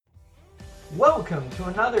Welcome to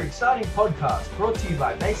another exciting podcast brought to you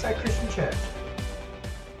by Bayside Christian Church.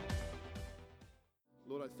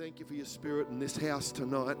 Lord, I thank you for your spirit in this house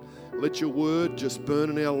tonight. Let your word just burn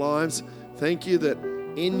in our lives. Thank you that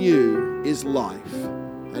in you is life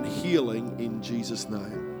and healing in Jesus'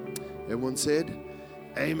 name. Everyone said,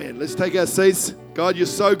 amen. Let's take our seats. God, you're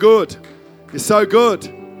so good. You're so good.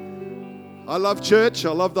 I love church.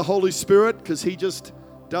 I love the Holy Spirit because he just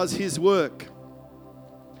does his work.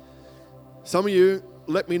 Some of you,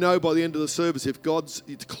 let me know by the end of the service if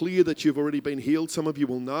it's clear that you've already been healed. Some of you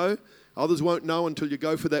will know. Others won't know until you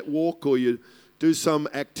go for that walk or you do some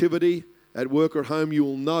activity at work or at home. You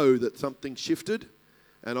will know that something shifted.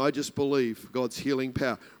 And I just believe God's healing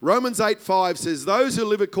power. Romans 8:5 says, those who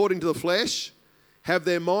live according to the flesh have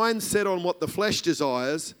their mind set on what the flesh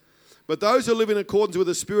desires, but those who live in accordance with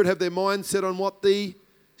the Spirit have their mind set on what the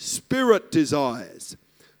Spirit desires.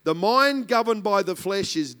 The mind governed by the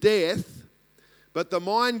flesh is death, but the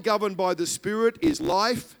mind governed by the Spirit is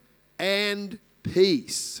life and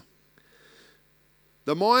peace.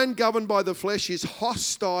 The mind governed by the flesh is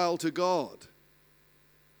hostile to God.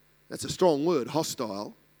 That's a strong word,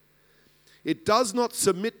 hostile. It does not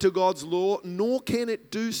submit to God's law, nor can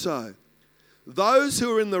it do so. Those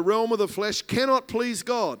who are in the realm of the flesh cannot please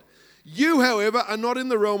God. You, however, are not in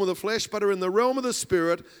the realm of the flesh, but are in the realm of the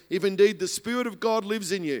Spirit, if indeed the Spirit of God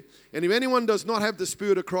lives in you. And if anyone does not have the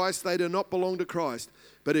Spirit of Christ, they do not belong to Christ.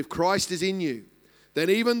 But if Christ is in you, then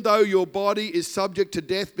even though your body is subject to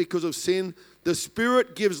death because of sin, the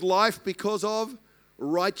Spirit gives life because of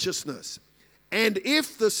righteousness. And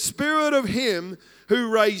if the Spirit of him who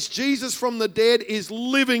raised Jesus from the dead is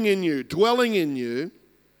living in you, dwelling in you,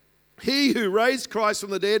 he who raised Christ from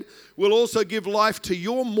the dead will also give life to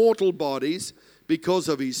your mortal bodies because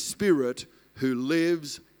of his Spirit who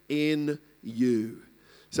lives in you.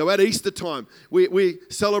 So at Easter time, we're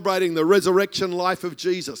celebrating the resurrection life of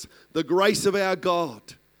Jesus, the grace of our God,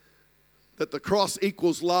 that the cross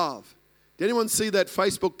equals love. Did anyone see that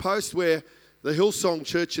Facebook post where the Hillsong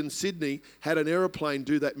Church in Sydney had an aeroplane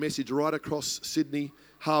do that message right across Sydney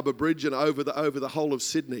Harbour Bridge and over the whole of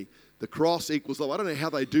Sydney? The cross equals love. I don't know how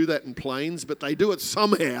they do that in planes, but they do it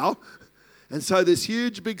somehow. And so this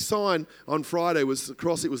huge big sign on Friday was the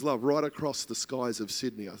cross equals love right across the skies of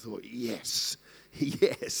Sydney. I thought, yes,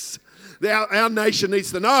 yes. Our nation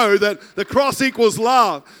needs to know that the cross equals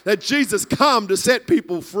love, that Jesus come to set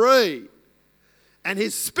people free. And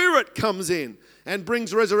his Spirit comes in and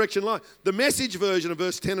brings resurrection life. The Message version of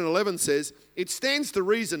verse 10 and 11 says, it stands to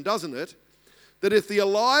reason, doesn't it, that if the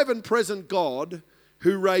alive and present God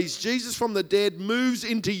who raised Jesus from the dead moves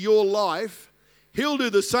into your life, he'll do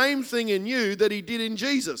the same thing in you that he did in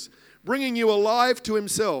Jesus, bringing you alive to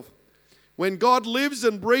himself. When God lives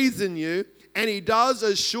and breathes in you, and he does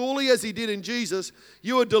as surely as he did in Jesus,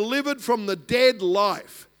 you are delivered from the dead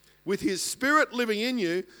life. With his Spirit living in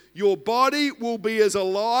you, your body will be as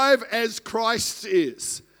alive as Christ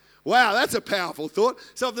is. Wow, that's a powerful thought.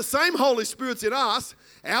 So if the same Holy Spirit's in us,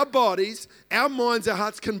 our bodies, our minds, our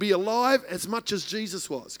hearts can be alive as much as Jesus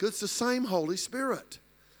was, because it's the same Holy Spirit.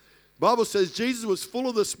 The Bible says Jesus was full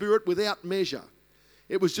of the Spirit without measure.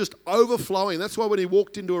 It was just overflowing. That's why when he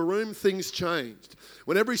walked into a room, things changed.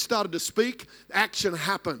 Whenever he started to speak, action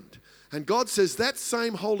happened. And God says that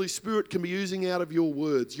same Holy Spirit can be using out of your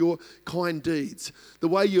words, your kind deeds, the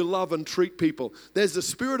way you love and treat people. There's the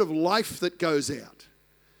spirit of life that goes out.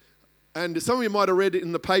 And some of you might have read it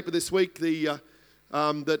in the paper this week, that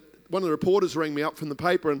one of the reporters rang me up from the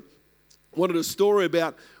paper and wanted a story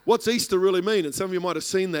about what's Easter really mean. And some of you might have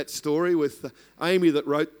seen that story with Amy that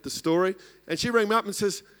wrote the story. And she rang me up and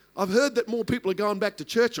says, I've heard that more people are going back to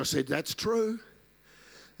church. I said, that's true.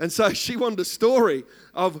 And so she wanted a story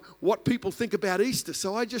of what people think about Easter.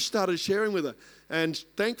 So I just started sharing with her. And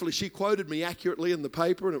thankfully, she quoted me accurately in the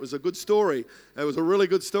paper, and it was a good story. It was a really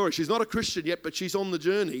good story. She's not a Christian yet, but she's on the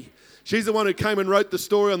journey. She's the one who came and wrote the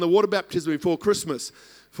story on the water baptism before Christmas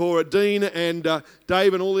for Dean and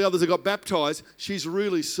Dave and all the others who got baptised. She's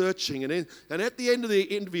really searching. And at the end of the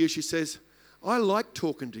interview, she says, I like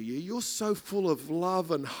talking to you. You're so full of love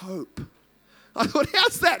and hope. I thought,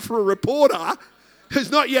 how's that for a reporter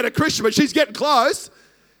who's not yet a Christian, but she's getting close?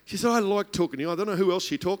 She said, I like talking to you. I don't know who else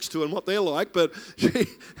she talks to and what they're like, but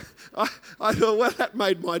I thought, well, that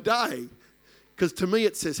made my day. Because to me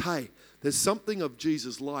it says, hey, there's something of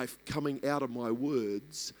Jesus' life coming out of my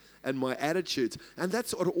words and my attitudes. And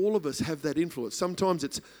that's what all of us have that influence. Sometimes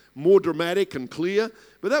it's more dramatic and clear,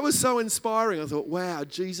 but that was so inspiring. I thought, wow,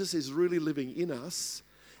 Jesus is really living in us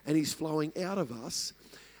and he's flowing out of us.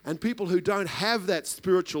 And people who don't have that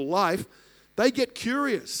spiritual life, they get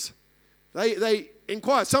curious. They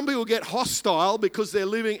inquire. Some people get hostile because they're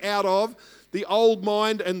living out of the old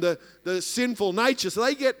mind and the sinful nature. So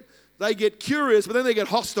they get curious, but then they get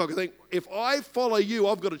hostile. They think, if I follow you,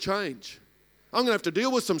 I've got to change. I'm going to have to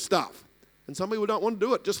deal with some stuff. And some people don't want to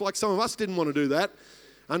do it, just like some of us didn't want to do that,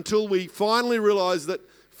 until we finally realize that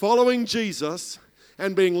following Jesus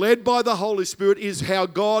and being led by the Holy Spirit is how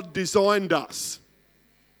God designed us.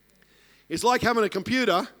 It's like having a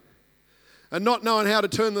computer and not knowing how to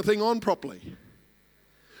turn the thing on properly.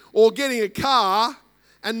 Or getting a car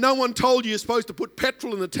and no one told you you're supposed to put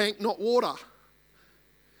petrol in the tank, not water.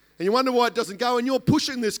 And you wonder why it doesn't go, and you're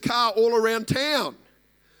pushing this car all around town.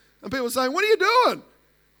 And people are saying, what are you doing?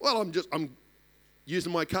 Well, I'm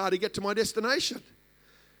using my car to get to my destination.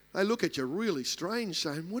 They look at you really strange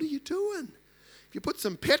saying, what are you doing? If you put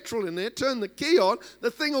some petrol in there, turn the key on,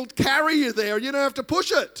 the thing will carry you there and you don't have to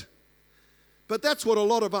push it. But that's what a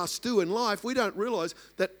lot of us do in life. We don't realize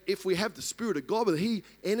that if we have the Spirit of God, He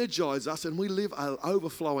energizes us and we live an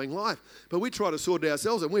overflowing life. But we try to sort it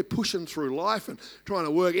ourselves and we're pushing through life and trying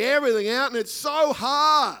to work everything out, and it's so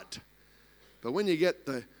hard. But when you get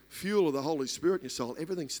the fuel of the Holy Spirit in your soul,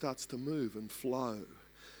 everything starts to move and flow.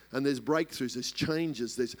 And there's breakthroughs, there's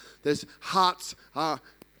changes, there's hearts are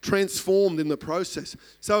transformed in the process.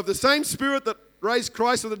 So if the same Spirit that raised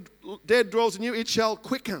Christ from the dead dwells in you, it shall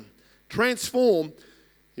quicken, transform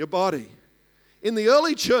your body. In the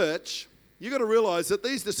early church, you've got to realize that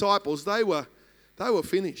these disciples, they were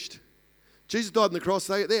finished. Jesus died on the cross.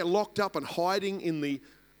 They're locked up and hiding in the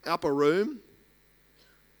upper room.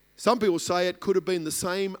 Some people say it could have been the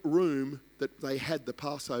same room that they had the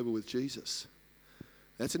Passover with Jesus.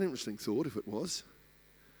 That's an interesting thought if it was.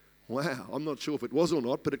 Wow, I'm not sure if it was or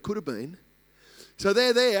not, but it could have been. So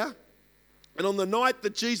they're there, and on the night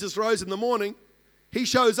that Jesus rose in the morning, He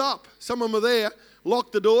shows up. Some of them are there,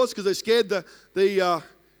 lock the doors because they're scared the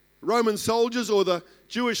Roman soldiers or the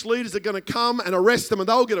Jewish leaders are going to come and arrest them, and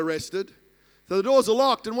they'll get arrested. So the doors are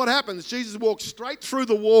locked, and what happens? Jesus walks straight through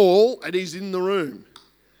the wall, and He's in the room.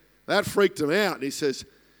 That freaked them out. And He says,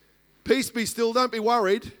 peace be still, don't be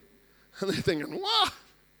worried. And they're thinking, what?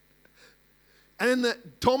 And then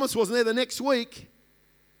Thomas wasn't there the next week.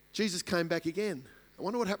 Jesus came back again. I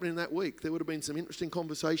wonder what happened in that week. There would have been some interesting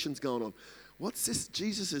conversations going on. What's this?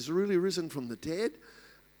 Jesus has really risen from the dead?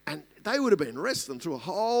 And they would have been wrestling through a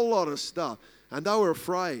whole lot of stuff. And they were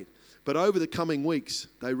afraid. But over the coming weeks,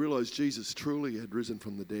 they realized Jesus truly had risen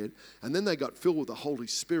from the dead. And then they got filled with the Holy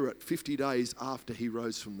Spirit 50 days after He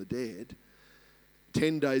rose from the dead.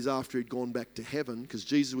 10 days after He'd gone back to heaven, because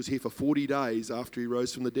Jesus was here for 40 days after He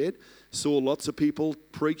rose from the dead. Saw lots of people,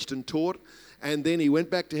 preached and taught. And then He went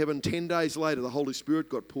back to heaven. 10 days later, the Holy Spirit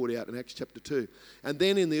got poured out in Acts chapter 2. And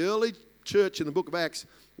then in the early church in the book of Acts,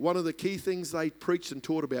 one of the key things they preached and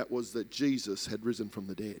taught about was that Jesus had risen from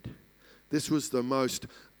the dead. This was the most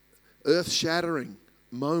earth-shattering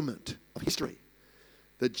moment of history,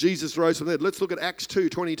 that Jesus rose from the dead. Let's look at Acts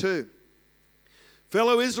 2:22.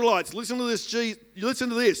 Fellow Israelites, listen to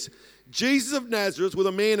this. Jesus of Nazareth was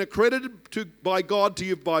a man accredited by God to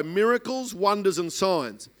you by miracles, wonders, and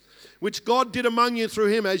signs, which God did among you through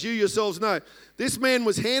Him, as you yourselves know. This man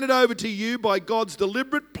was handed over to you by God's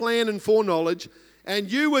deliberate plan and foreknowledge, and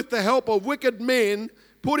you, with the help of wicked men,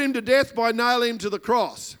 put Him to death by nailing Him to the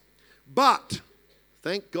cross. But,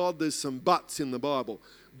 thank God there's some buts in the Bible,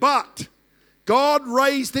 but God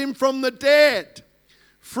raised Him from the dead,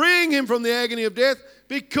 freeing Him from the agony of death,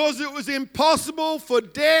 because it was impossible for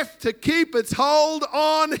death to keep its hold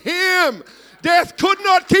on Him. Death could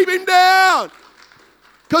not keep Him down,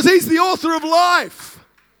 because He's the author of life.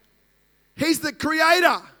 He's the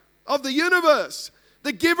creator of the universe,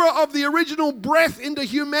 the giver of the original breath into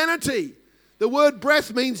humanity. The word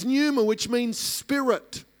breath means pneuma, which means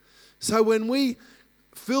spirit. So when we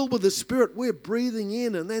filled with the Spirit, we're breathing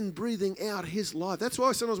in and then breathing out His life. That's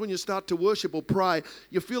why sometimes when you start to worship or pray,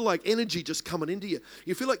 you feel like energy just coming into you.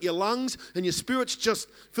 You feel like your lungs and your spirit's just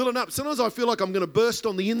filling up. Sometimes I feel like I'm going to burst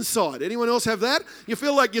on the inside. Anyone else have that? You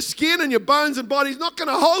feel like your skin and your bones and body's not going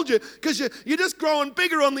to hold you because you're just growing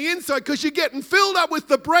bigger on the inside because you're getting filled up with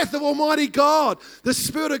the breath of Almighty God. The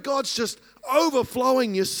Spirit of God's just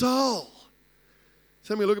overflowing your soul.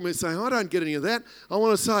 Some of you look at me and say, I don't get any of that. I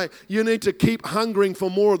want to say, you need to keep hungering for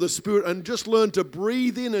more of the Spirit and just learn to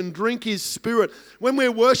breathe in and drink His Spirit. When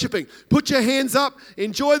we're worshiping, put your hands up,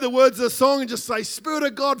 enjoy the words of the song and just say, Spirit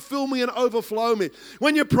of God, fill me and overflow me.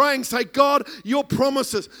 When you're praying, say, God, your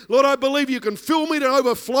promises. Lord, I believe you can fill me to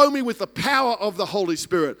overflow me with the power of the Holy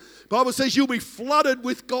Spirit. The Bible says you'll be flooded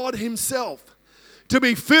with God Himself. To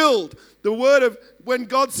be filled, the word of, when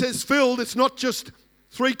God says filled, it's not just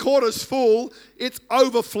 3/4 full, it's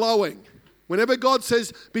overflowing. Whenever God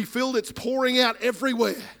says be filled, it's pouring out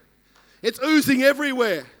everywhere. It's oozing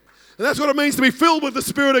everywhere. And that's what it means to be filled with the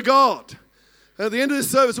Spirit of God. And at the end of this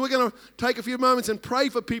service, we're going to take a few moments and pray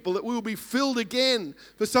for people that we will be filled again.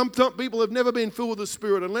 For some people who have never been filled with the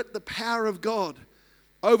Spirit, and let the power of God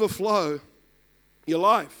overflow your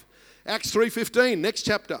life. Acts 3:15, next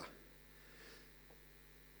chapter.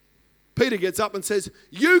 Peter gets up and says,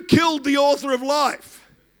 "You killed the author of life."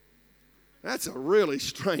 That's a really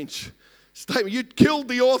strange statement. You killed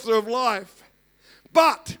the author of life,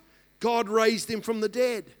 but God raised him from the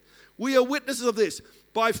dead. We are witnesses of this.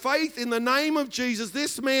 By faith in the name of Jesus,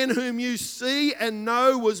 this man whom you see and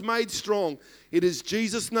know was made strong. It is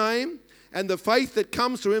Jesus' name and the faith that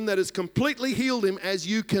comes through him that has completely healed him, as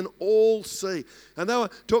you can all see. And they were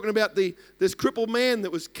talking about this crippled man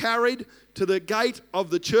that was carried to the gate of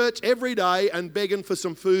the church every day and begging for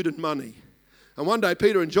some food and money. And one day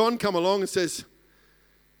Peter and John come along and says,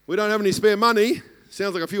 "We don't have any spare money."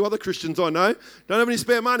 Sounds like a few other Christians I know. "Don't have any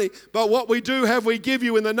spare money, but what we do have we give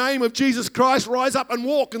you. In the name of Jesus Christ, rise up and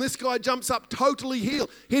walk." And this guy jumps up totally healed.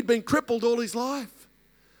 He'd been crippled all his life.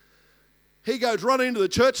 He goes running into the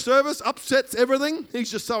church service, upsets everything. He's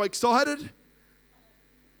just so excited.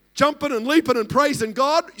 Jumping and leaping and praising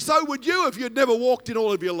God. So would you if you'd never walked in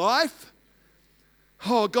all of your life.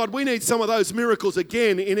 Oh God, we need some of those miracles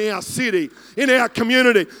again in our city, in our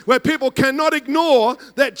community, where people cannot ignore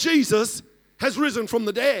that Jesus has risen from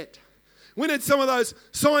the dead. We need some of those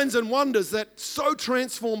signs and wonders that so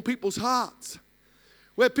transform people's hearts,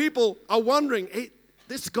 where people are wondering, hey,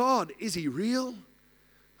 this God, is he real?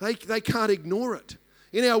 They can't ignore it.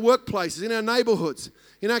 In our workplaces, in our neighborhoods,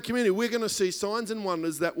 in our community, we're going to see signs and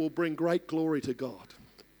wonders that will bring great glory to God.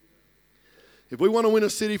 If we want to win a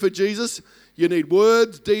city for Jesus, you need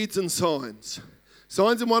words, deeds, and signs.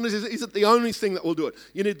 Signs and wonders isn't the only thing that will do it.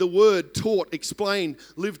 You need the word taught, explained,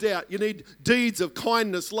 lived out. You need deeds of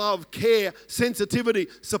kindness, love, care, sensitivity,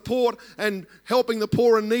 support, and helping the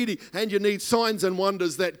poor and needy. And you need signs and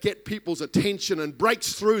wonders that get people's attention and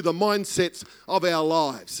breaks through the mindsets of our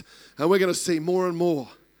lives. And we're going to see more and more.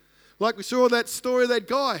 Like we saw that story of that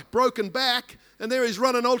guy, broken back, and there he's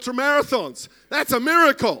running ultra marathons. That's a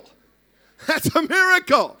miracle. That's a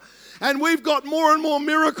miracle. And we've got more and more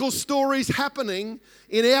miracle stories happening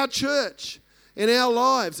in our church, in our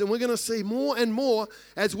lives. And we're going to see more and more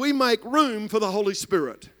as we make room for the Holy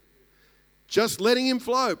Spirit. Just letting him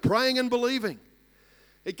flow, praying and believing.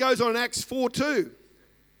 It goes on in Acts 4:2.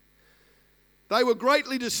 They were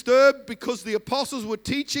greatly disturbed because the apostles were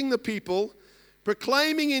teaching the people,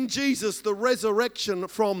 proclaiming in Jesus the resurrection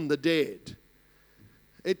from the dead.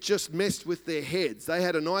 It just messed with their heads. They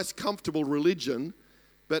had a nice, comfortable religion,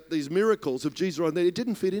 but these miracles of Jesus, it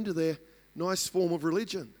didn't fit into their nice form of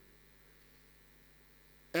religion.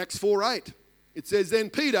 Acts 4:8. It says, then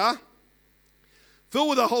Peter, filled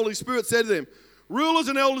with the Holy Spirit, said to them, rulers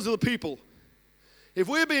and elders of the people, if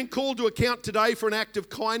we're being called to account today for an act of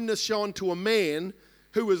kindness shown to a man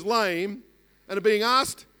who was lame and are being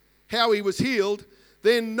asked how he was healed,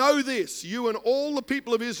 then know this, you and all the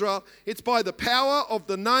people of Israel, it's by the power of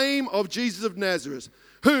the name of Jesus of Nazareth,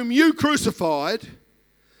 whom you crucified,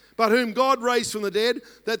 but whom God raised from the dead,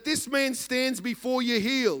 that this man stands before you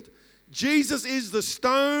healed. Jesus is the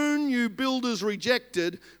stone you builders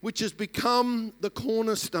rejected, which has become the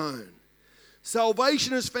cornerstone.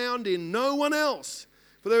 Salvation is found in no one else,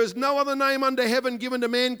 for there is no other name under heaven given to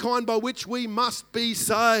mankind by which we must be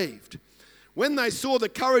saved. When they saw the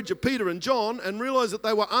courage of Peter and John and realized that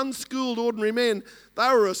they were unschooled ordinary men, they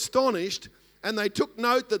were astonished, and they took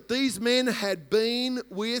note that these men had been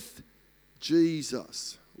with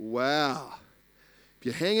Jesus. Wow. If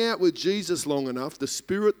you hang out with Jesus long enough, the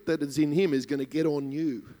spirit that is in him is going to get on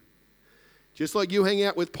you. Just like you hang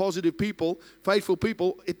out with positive people, faithful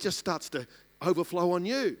people, it just starts to overflow on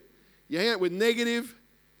you. You hang out with negative,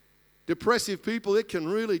 depressive people, it can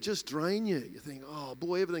really just drain you. You think, oh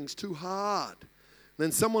boy, everything's too hard.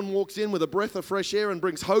 Then someone walks in with a breath of fresh air and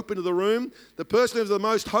brings hope into the room. The person who has the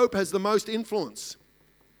most hope has the most influence.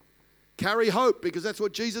 Carry hope, because that's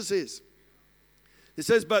what Jesus is. It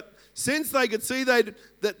says, but since they could see that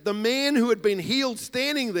the man who had been healed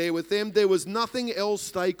standing there with them, there was nothing else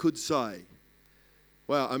they could say.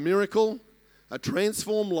 Wow, a miracle, a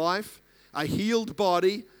transformed life, a healed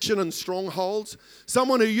body, and strongholds.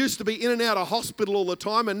 Someone who used to be in and out of hospital all the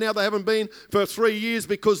time and now they haven't been for 3 years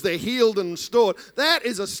because they're healed and restored. That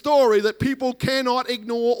is a story that people cannot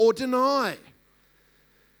ignore or deny.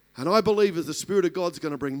 And I believe that the Spirit of God's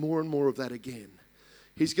going to bring more and more of that again.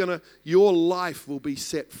 Your life will be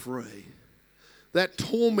set free. That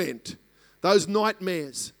torment, those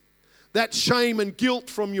nightmares, That shame and guilt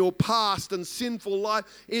from your past and sinful life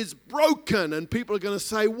is broken, and people are going to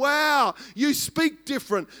say, wow, you speak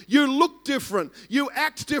different, you look different, you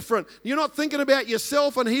act different. You're not thinking about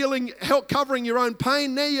yourself and healing, covering your own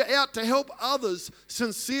pain. Now you're out to help others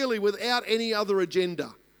sincerely without any other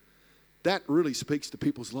agenda. That really speaks to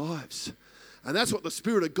people's lives. And that's what the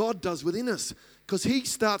Spirit of God does within us, because He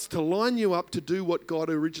starts to line you up to do what God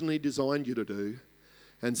originally designed you to do.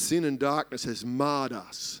 And sin and darkness has marred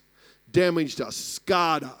us, damaged us,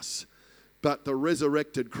 scarred us. But the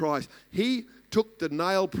resurrected Christ, He took the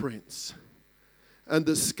nail prints, and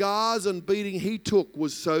the scars and beating He took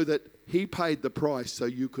was so that He paid the price so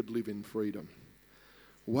you could live in freedom.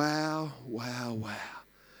 Wow, wow, wow.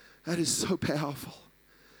 That is so powerful.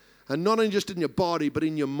 And not only just in your body, but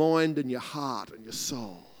in your mind and your heart and your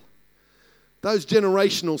soul. Those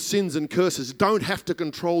generational sins and curses don't have to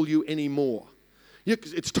control you anymore.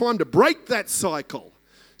 It's time to break that cycle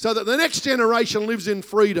so that the next generation lives in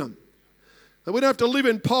freedom. And we don't have to live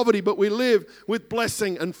in poverty, but we live with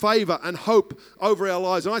blessing and favour and hope over our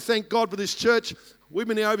lives. And I thank God for this church. We've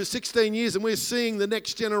been here over 16 years, and we're seeing the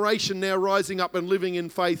next generation now rising up and living in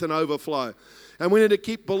faith and overflow. And we need to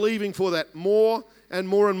keep believing for that more and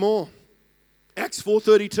more and more. Acts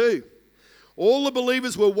 4:32. All the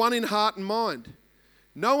believers were one in heart and mind.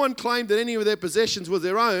 No one claimed that any of their possessions were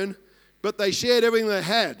their own, but they shared everything they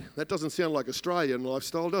had. That doesn't sound like Australian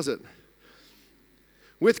lifestyle, does it?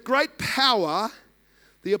 With great power,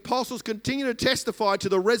 the apostles continued to testify to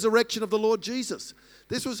the resurrection of the Lord Jesus.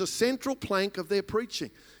 This was a central plank of their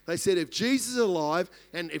preaching. They said, if Jesus is alive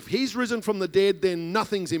and if He's risen from the dead, then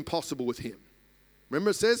nothing's impossible with Him.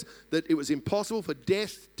 Remember, it says that it was impossible for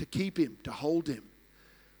death to keep Him, to hold Him.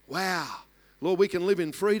 Wow. Lord, we can live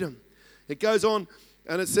in freedom. It goes on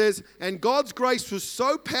and it says, and God's grace was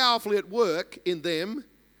so powerfully at work in them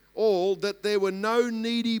all that there were no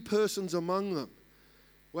needy persons among them.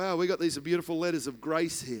 Wow, we got these beautiful letters of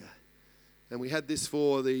grace here. And we had this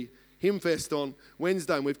for the Hymn Fest on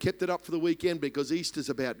Wednesday, and we've kept it up for the weekend because Easter's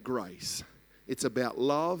about grace. It's about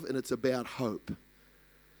love and it's about hope,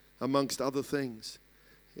 amongst other things.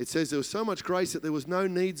 It says there was so much grace that there was no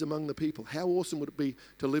needs among the people. How awesome would it be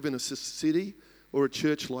to live in a city or a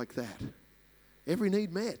church like that? Every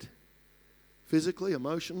need met. Physically,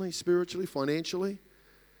 emotionally, spiritually, financially,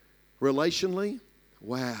 relationally.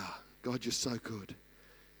 Wow, God, you're so good.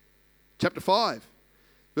 Chapter 5,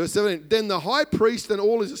 verse 17. Then the high priest and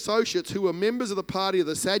all his associates, who were members of the party of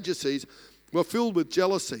the Sadducees, were filled with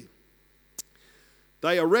jealousy.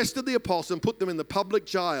 They arrested the apostles and put them in the public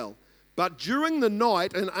jail. But during the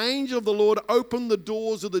night, an angel of the Lord opened the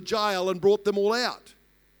doors of the jail and brought them all out.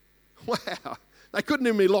 Wow. They couldn't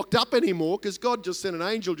even be locked up anymore because God just sent an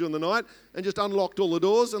angel during the night and just unlocked all the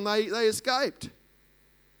doors and they escaped.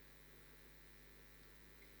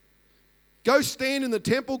 Go stand in the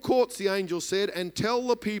temple courts, the angel said, and tell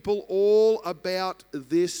the people all about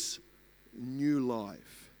this new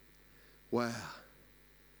life. Wow.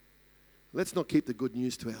 Let's not keep the good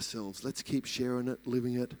news to ourselves. Let's keep sharing it,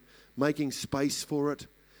 living it, making space for it,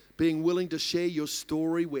 being willing to share your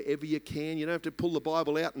story wherever you can. You don't have to pull the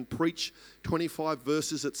Bible out and preach 25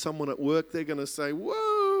 verses at someone at work. They're going to say,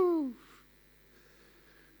 whoa.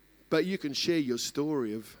 But you can share your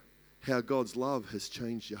story of how God's love has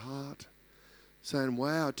changed your heart. Saying,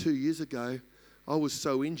 wow, 2 years ago, I was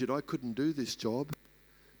so injured I couldn't do this job.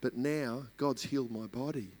 But now God's healed my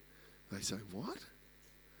body. They say, what?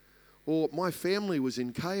 Or my family was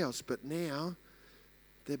in chaos, but now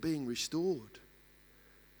they're being restored.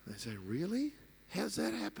 They say, really? How's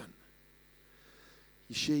that happen?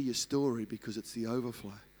 You share your story because it's the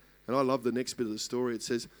overflow. And I love the next bit of the story. It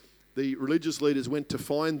says, the religious leaders went to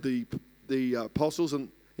find the apostles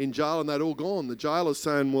in jail, and they'd all gone. The jailer's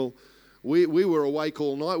saying, well, we were awake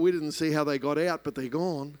all night. We didn't see how they got out, but they're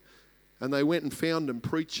gone. And they went and found them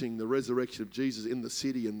preaching the resurrection of Jesus in the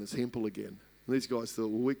city and the temple again. And these guys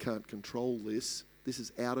thought, well, we can't control this. This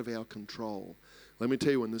is out of our control. Let me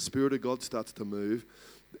tell you, when the Spirit of God starts to move,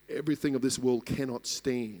 everything of this world cannot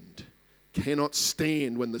stand. Cannot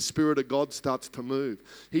stand when the Spirit of God starts to move.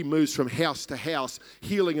 He moves from house to house,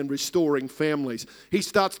 healing and restoring families. He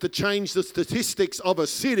starts to change the statistics of a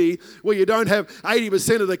city where you don't have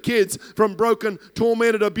 80% of the kids from broken,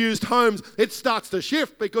 tormented, abused homes. It starts to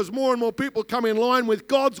shift because more and more people come in line with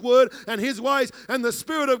God's word and His ways, and the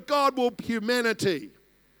Spirit of God will humanity.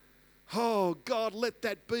 Oh, God, let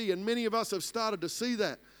that be. And many of us have started to see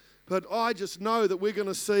that. But I just know that we're going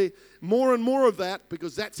to see more and more of that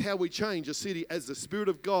because that's how we change a city as the Spirit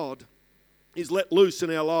of God is let loose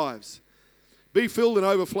in our lives. Be filled and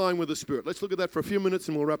overflowing with the Spirit. Let's look at that for a few minutes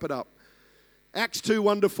and we'll wrap it up. Acts 2,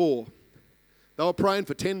 1-4. They were praying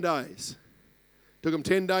for 10 days. Took them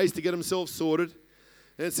 10 days to get themselves sorted.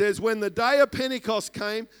 And it says, when the day of Pentecost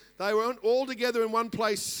came, they were all together in one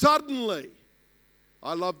place. Suddenly,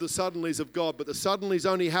 I love the suddenlies of God, but the suddenlies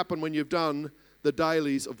only happen when you've done the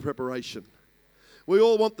dailies of preparation. We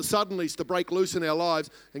all want the suddenlies to break loose in our lives.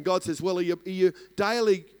 And God says, well, are you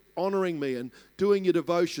daily honouring me and doing your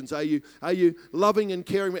devotions? Are you loving and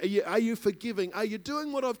caring? Are you forgiving? Are you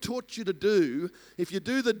doing what I've taught you to do? If you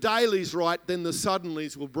do the dailies right, then the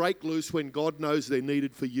suddenlies will break loose when God knows they're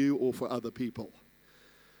needed for you or for other people.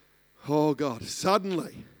 Oh God,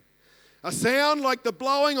 suddenly, a sound like the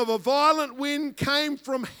blowing of a violent wind came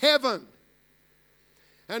from heaven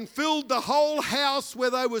and filled the whole house where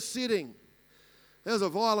they were sitting. There was a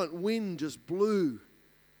violent wind just blew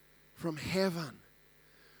from heaven.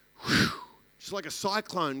 Whew. Just like a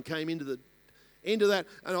cyclone came into that.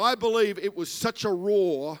 And I believe it was such a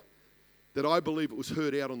roar that I believe it was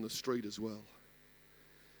heard out on the street as well.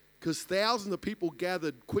 Because thousands of people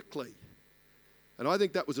gathered quickly. And I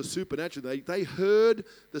think that was a supernatural. They heard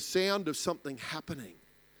the sound of something happening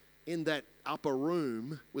in that upper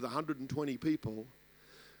room with 120 people.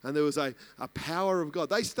 And there was a power of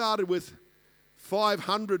God. They started with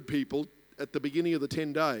 500 people at the beginning of the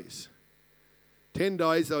 10 days. 10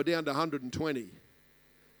 days, they were down to 120.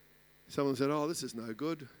 Someone said, oh, this is no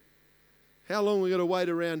good. How long are we going to wait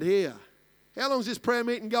around here? How long is this prayer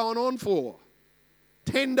meeting going on for?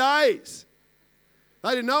 10 days. They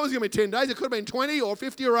didn't know it was going to be 10 days. It could have been 20 or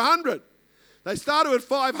 50 or 100. They started with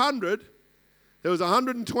 500. There was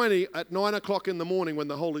 120 at 9 o'clock in the morning when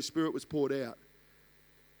the Holy Spirit was poured out.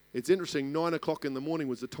 It's interesting, 9 o'clock in the morning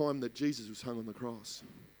was the time that Jesus was hung on the cross.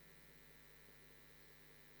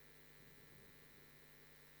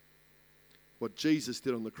 What Jesus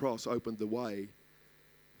did on the cross opened the way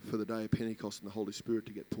for the day of Pentecost and the Holy Spirit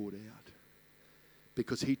to get poured out.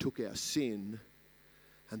 Because he took our sin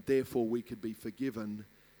and therefore we could be forgiven,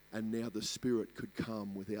 and now the Spirit could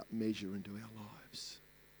come without measure into our lives.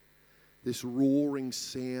 This roaring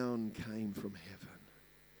sound came from heaven.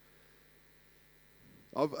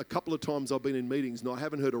 A couple of times I've been in meetings and I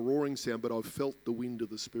haven't heard a roaring sound, but I've felt the wind of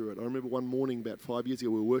the Spirit. I remember one morning about 5 years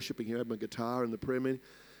ago, we were worshipping here, I had my guitar in the prayer meeting.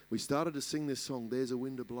 We started to sing this song, There's a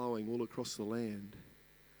Wind Blowing all across the land.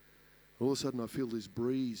 All of a sudden I feel this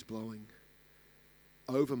breeze blowing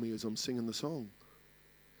over me as I'm singing the song.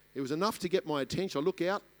 It was enough to get my attention. I look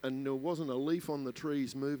out and there wasn't a leaf on the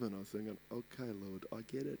trees moving. I was thinking, okay, Lord, I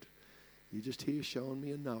get it. You're just here showing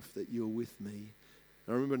me enough that you're with me. And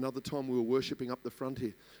I remember another time we were worshipping up the front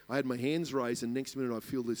here. I had my hands raised and next minute I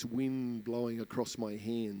feel this wind blowing across my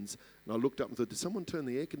hands. And I looked up and thought, did someone turn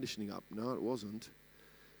the air conditioning up? No, it wasn't.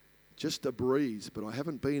 Just a breeze, but I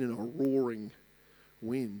haven't been in a roaring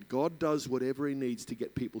wind. God does whatever he needs to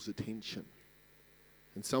get people's attention.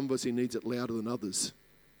 And some of us, he needs it louder than others.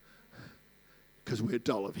 Because we're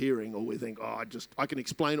dull of hearing, or we think, I can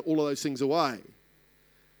explain all of those things away.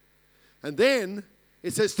 And then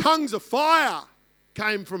it says tongues of fire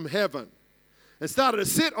came from heaven and started to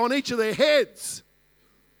sit on each of their heads.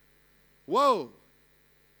 Whoa.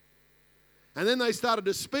 And then they started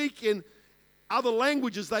to speak in other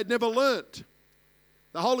languages they'd never learnt.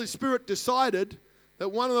 The Holy Spirit decided that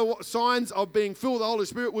one of the signs of being filled with the Holy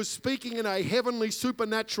Spirit was speaking in a heavenly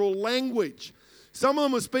supernatural language. Some of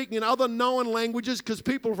them were speaking in other known languages because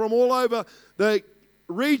people from all over the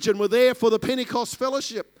region were there for the Pentecost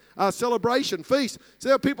fellowship, celebration, feast. So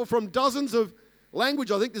there were people from dozens of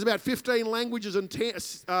languages. I think there's about 15 languages and 10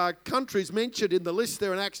 countries mentioned in the list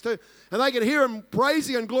there in Acts 2. And they could hear them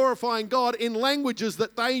praising and glorifying God in languages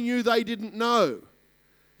that they knew they didn't know.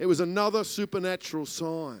 It was another supernatural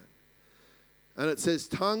sign. And it says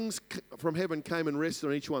tongues from heaven came and rested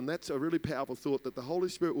on each one. That's a really powerful thought, that the Holy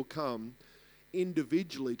Spirit will come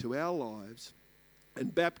individually to our lives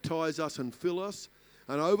and baptize us and fill us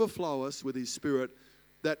and overflow us with his Spirit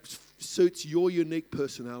that suits your unique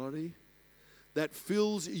personality, that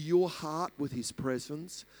fills your heart with his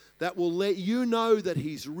presence, that will let you know that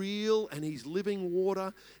he's real and he's living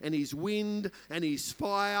water and he's wind and he's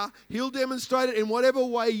fire. He'll demonstrate it in whatever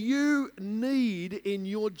way you need in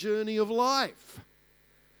your journey of life.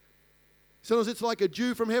 Sometimes it's like a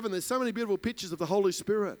dew from heaven. There's so many beautiful pictures of the Holy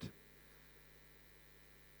Spirit.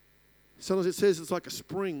 Sometimes it says it's like a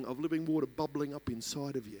spring of living water bubbling up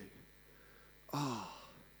inside of you.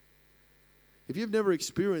 If you've never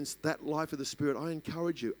experienced that life of the Spirit, I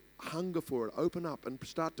encourage you, hunger for it, open up and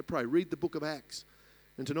start to pray. Read the book of Acts.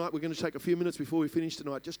 And tonight we're going to take a few minutes before we finish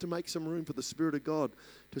tonight just to make some room for the Spirit of God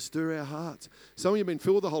to stir our hearts. Some of you have been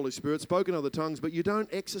filled with the Holy Spirit, spoken other tongues, but you don't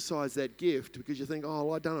exercise that gift because you think,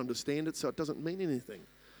 I don't understand it, so it doesn't mean anything.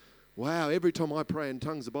 Wow, every time I pray in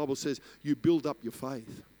tongues, the Bible says you build up your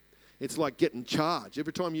faith. It's like getting charged.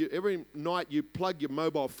 Every night you plug your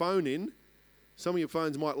mobile phone in, some of your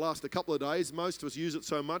phones might last a couple of days. Most of us use it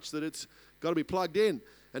so much that it's got to be plugged in.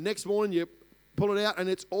 And next morning you pull it out and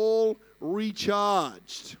it's all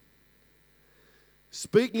recharged.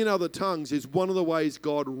 Speaking in other tongues is one of the ways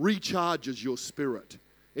God recharges your spirit.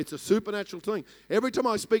 It's a supernatural thing. Every time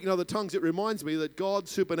I speak in other tongues, it reminds me that God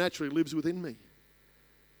supernaturally lives within me.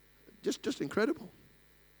 Just incredible.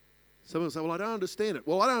 Some people say, well, I don't understand it.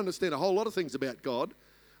 Well, I don't understand a whole lot of things about God.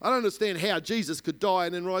 I don't understand how Jesus could die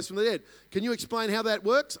and then rise from the dead. Can you explain how that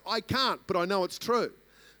works? I can't, but I know it's true.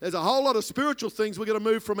 There's a whole lot of spiritual things we're going to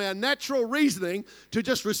move from our natural reasoning to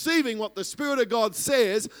just receiving what the Spirit of God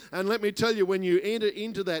says. And let me tell you, when you enter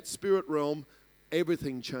into that spirit realm,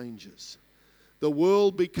 everything changes. The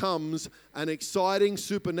world becomes an exciting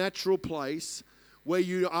supernatural place where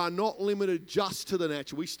you are not limited just to the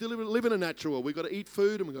natural. We still live in a natural world. We've got to eat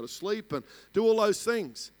food and we've got to sleep and do all those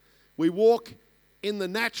things. We walk in the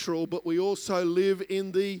natural, but we also live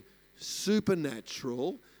in the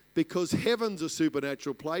supernatural because heaven's a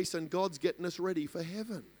supernatural place and God's getting us ready for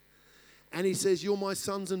heaven. And he says, you're my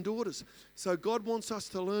sons and daughters. So God wants us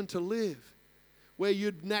to learn to live where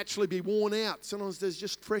you'd naturally be worn out. Sometimes there's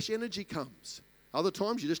just fresh energy comes. Other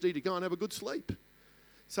times you just need to go and have a good sleep.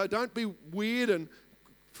 So don't be weird and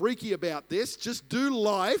freaky about this. Just do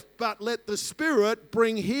life, but let the Spirit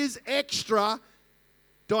bring His extra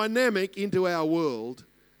dynamic into our world.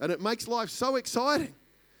 And it makes life so exciting.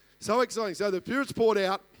 So exciting. So the Spirit's poured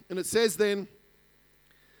out, and it says then,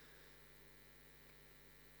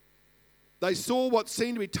 they saw what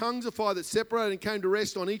seemed to be tongues of fire that separated and came to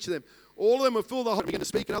rest on each of them. All of them were full of the Holy Spirit and began to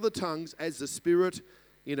speak in other tongues as the Spirit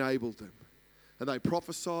enabled them. And they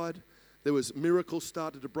prophesied. There was miracles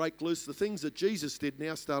started to break loose. The things that Jesus did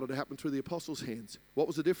now started to happen through the apostles' hands. What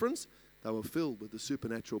was the difference? They were filled with the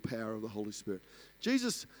supernatural power of the Holy Spirit.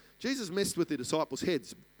 Jesus messed with the disciples'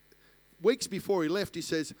 heads. Weeks before he left, he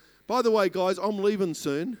says, by the way, guys, I'm leaving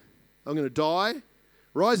soon. I'm going to die,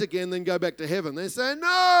 rise again, then go back to heaven. They're saying,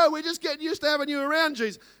 no, we're just getting used to having you around,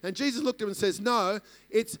 Jesus. And Jesus looked at them and says, no,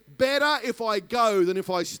 it's better if I go than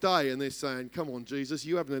if I stay. And they're saying, come on, Jesus,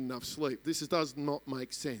 you haven't had enough sleep. This does not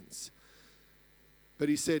make sense. But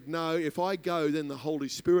he said, no, if I go, then the Holy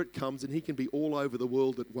Spirit comes and he can be all over the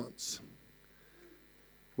world at once.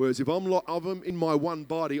 Whereas if I'm in my one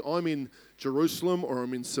body, I'm in Jerusalem or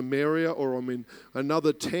I'm in Samaria or I'm in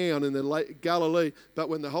another town in the Galilee. But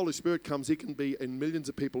when the Holy Spirit comes, he can be in millions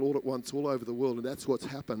of people all at once, all over the world. And that's what's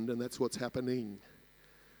happened and that's what's happening.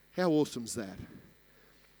 How awesome is that?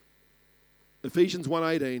 Ephesians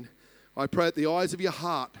 1:18. I pray that the eyes of your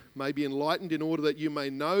heart may be enlightened in order that you may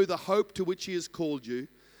know the hope to which he has called you,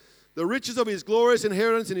 the riches of his glorious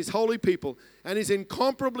inheritance in his holy people, and his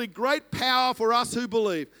incomparably great power for us who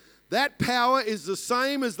believe. That power is the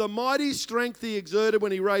same as the mighty strength he exerted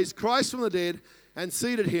when he raised Christ from the dead and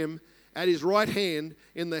seated him at his right hand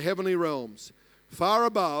in the heavenly realms, far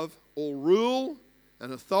above all rule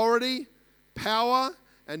and authority, power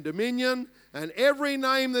and dominion, and every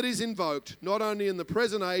name that is invoked, not only in the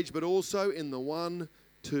present age, but also in the one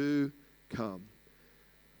to come.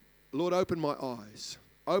 Lord, open my eyes.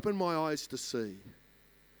 Open my eyes to see.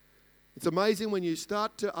 It's amazing when you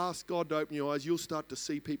start to ask God to open your eyes, you'll start to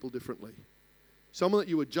see people differently. Someone that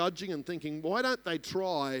you were judging and thinking, why don't they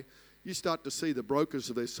try? You start to see the brokers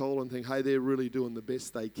of their soul and think, hey, they're really doing the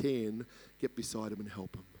best they can. Get beside them and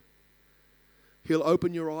help them. He'll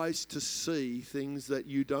open your eyes to see things that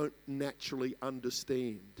you don't naturally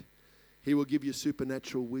understand. He will give you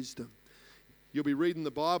supernatural wisdom. You'll be reading the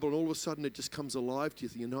Bible and all of a sudden it just comes alive to you.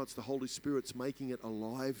 You know, it's the Holy Spirit's making it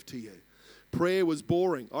alive to you. Prayer was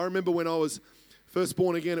boring. I remember when I was first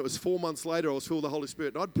born again, it was 4 months later, I was filled with the Holy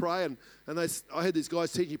Spirit. And I'd pray and I had these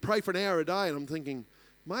guys teaching, pray for an hour a day. And I'm thinking,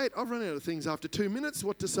 mate, I've run out of things after 2 minutes.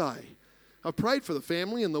 What to say? I've prayed for the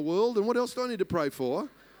family and the world, and what else do I need to pray for?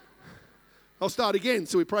 I'll start again.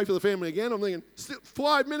 So we pray for the family again. I'm thinking,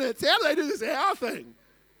 5 minutes, how do they do this hour thing?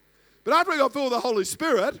 But after I got filled with the Holy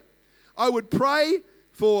Spirit, I would pray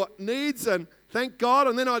for needs and thank God,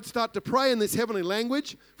 and then I'd start to pray in this heavenly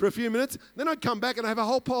language for a few minutes. Then I'd come back and have a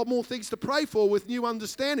whole pile more things to pray for with new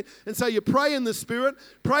understanding. And so you pray in the Spirit,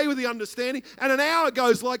 pray with the understanding, and an hour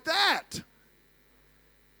goes like that.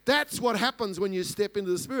 That's what happens when you step into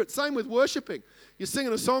the Spirit. Same with worshiping. You're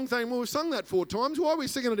singing a song thinking, well, we've sung that 4 times. Why are we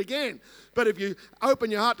singing it again? But if you open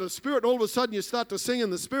your heart to the Spirit, all of a sudden you start to sing in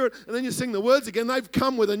the Spirit, and then you sing the words again. They've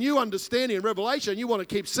come with a new understanding and revelation. You want to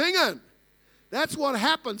keep singing. That's what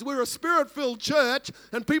happens. We're a Spirit-filled church,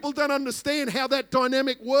 and people don't understand how that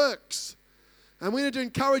dynamic works. And we need to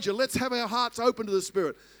encourage you. Let's have our hearts open to the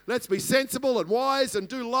Spirit. Let's be sensible and wise and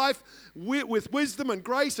do life with wisdom and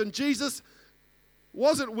grace. And Jesus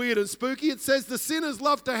wasn't weird and spooky. It says the sinners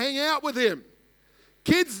love to hang out with him.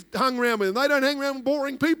 Kids hung around with him. They don't hang around with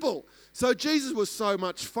boring people. So Jesus was so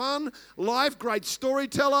much fun, life, great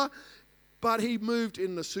storyteller, but he moved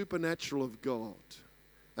in the supernatural of God.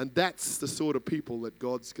 And that's the sort of people that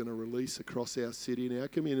God's going to release across our city and our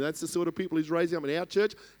community. That's the sort of people he's raising up in our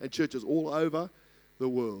church and churches all over the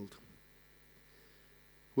world.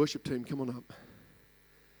 Worship team, come on up.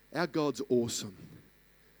 Our God's awesome.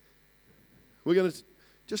 We're going to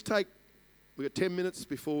just we've got 10 minutes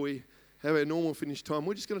before we have our normal finish time.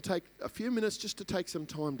 We're just going to take a few minutes just to take some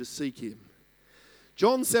time to seek him.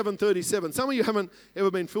 John 7:37. Some of you haven't ever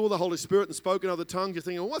been filled with the Holy Spirit and spoken other tongues. You're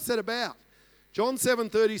thinking, well, what's that about? John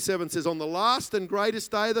 7:37 says, on the last and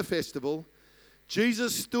greatest day of the festival,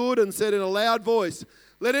 Jesus stood and said in a loud voice,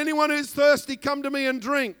 let anyone who's thirsty come to me and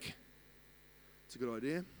drink. It's a good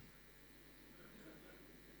idea.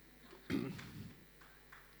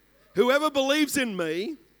 Whoever believes in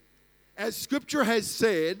me, as Scripture has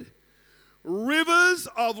said, rivers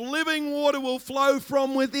of living water will flow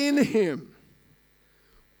from within him.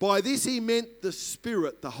 By this he meant the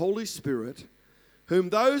Spirit, the Holy Spirit, whom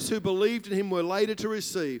those who believed in him were later to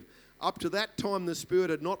receive. Up to that time the Spirit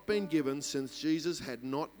had not been given, since Jesus had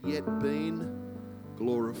not yet been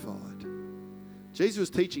glorified. Jesus was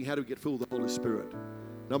teaching how to get filled with the Holy Spirit.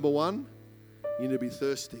 Number one, you need to be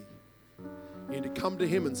thirsty. You need to come to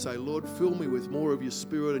him and say, Lord, fill me with more of your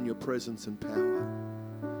Spirit and your presence and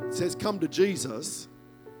power. It says come to Jesus,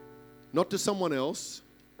 not to someone else.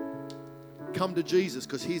 Come to Jesus,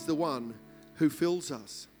 because he's the one who fills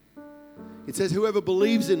us. It says whoever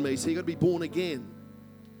believes in me, so you've got to be born again.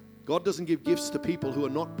 God doesn't give gifts to people who are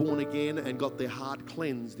not born again and got their heart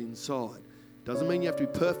cleansed inside. Doesn't mean you have to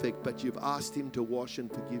be perfect, but you've asked him to wash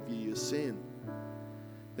and forgive you your sin.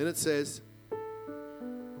 Then it says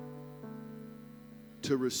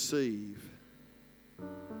to receive.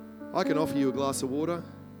 I can offer you a glass of water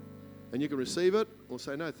and you can receive it or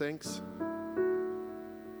say no thanks.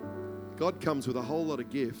 God comes with a whole lot of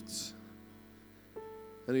gifts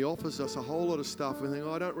and he offers us a whole lot of stuff. We think,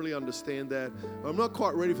 I don't really understand that. I'm not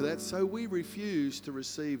quite ready for that. So we refuse to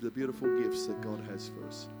receive the beautiful gifts that God has for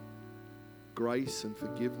us. Grace and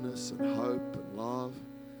forgiveness and hope and love.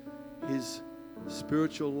 His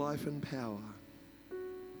spiritual life and power.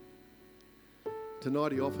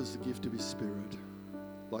 Tonight he offers the gift of his Spirit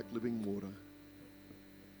like living water.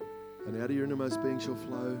 And out of your innermost being shall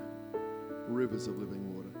flow rivers of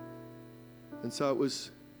living water. And so it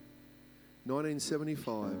was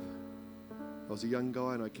 1975. I was a young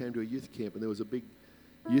guy and I came to a youth camp, and there was a big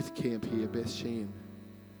youth camp here, Beth Sheehan.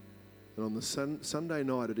 And on the Sunday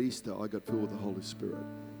night at Easter, I got filled with the Holy Spirit.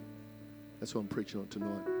 That's what I'm preaching on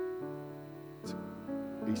tonight.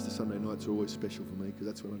 Easter Sunday nights are always special for me because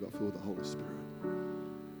that's when I got filled with the Holy Spirit.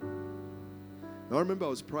 And I remember I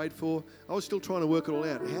was prayed for. I was still trying to work it all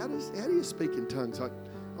out. How do you speak in tongues?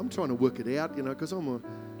 I'm trying to work it out, because I'm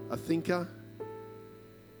a thinker.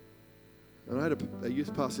 And I had a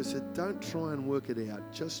youth pastor who said, don't try and work it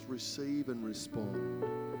out. Just receive and respond.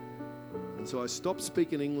 And so I stopped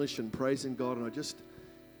speaking English and praising God, and I just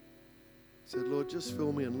said, Lord, just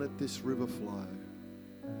fill me and let this river flow.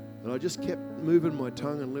 And I just kept moving my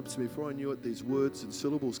tongue and lips. Before I knew it, these words and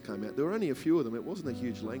syllables came out. There were only a few of them. It wasn't a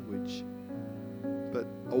huge language. But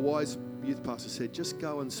a wise youth pastor said, just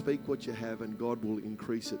go and speak what you have and God will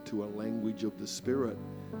increase it to a language of the Spirit.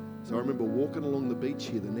 So I remember walking along the beach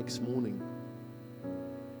here the next morning,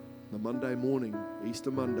 the Monday morning,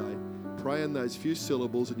 Easter Monday, praying those few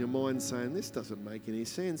syllables and your mind saying, this doesn't make any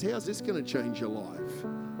sense. How's this going to change your life?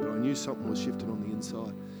 But I knew something was shifting on the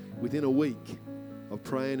inside. Within a week of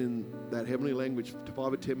praying in that heavenly language for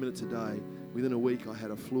 5 or 10 minutes a day, within a week I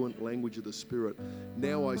had a fluent language of the Spirit.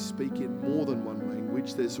 Now I speak in more than one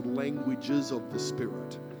language. There's languages of the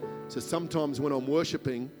Spirit. So sometimes when I'm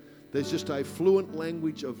worshiping, there's just a fluent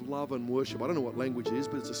language of love and worship. I don't know what language it is,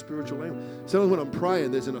 but it's a spiritual language. Sometimes when I'm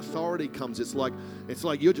praying, there's an authority comes. It's like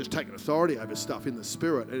you're just taking authority over stuff in the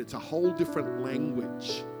Spirit, and it's a whole different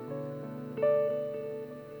language.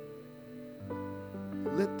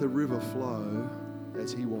 Let the river flow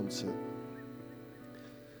as he wants it.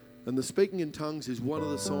 And the speaking in tongues is one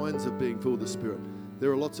of the signs of being full of the Spirit. There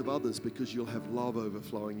are lots of others because you'll have love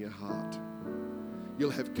overflowing your heart.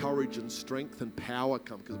 You'll have courage and strength and power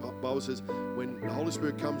come. Because the Bible says when the Holy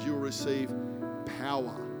Spirit comes, you'll receive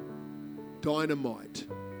power, dynamite.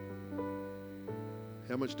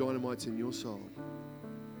 How much dynamite's in your soul?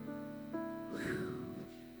 Whew.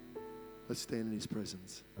 Let's stand in his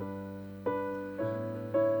presence.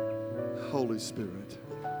 Holy Spirit.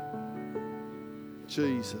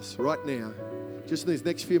 Jesus, right now, just in these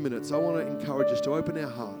next few minutes, I want to encourage us to open our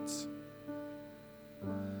hearts.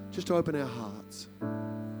 Just to open our hearts.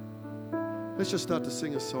 Let's just start to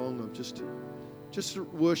sing a song of just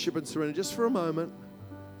worship and surrender, just for a moment.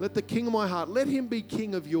 Let the King of my heart, let him be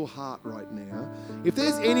King of your heart right now. If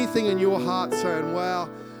there's anything in your heart saying, wow,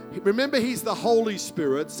 remember he's the Holy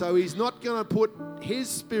Spirit, so he's not going to put his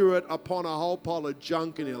spirit upon a whole pile of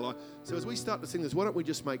junk in your life. So as we start to sing this, why don't we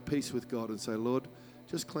just make peace with God and say, Lord,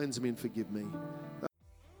 just cleanse me and forgive me.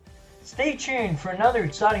 Stay tuned for another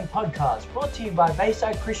exciting podcast brought to you by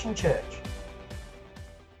Bayside Christian Church.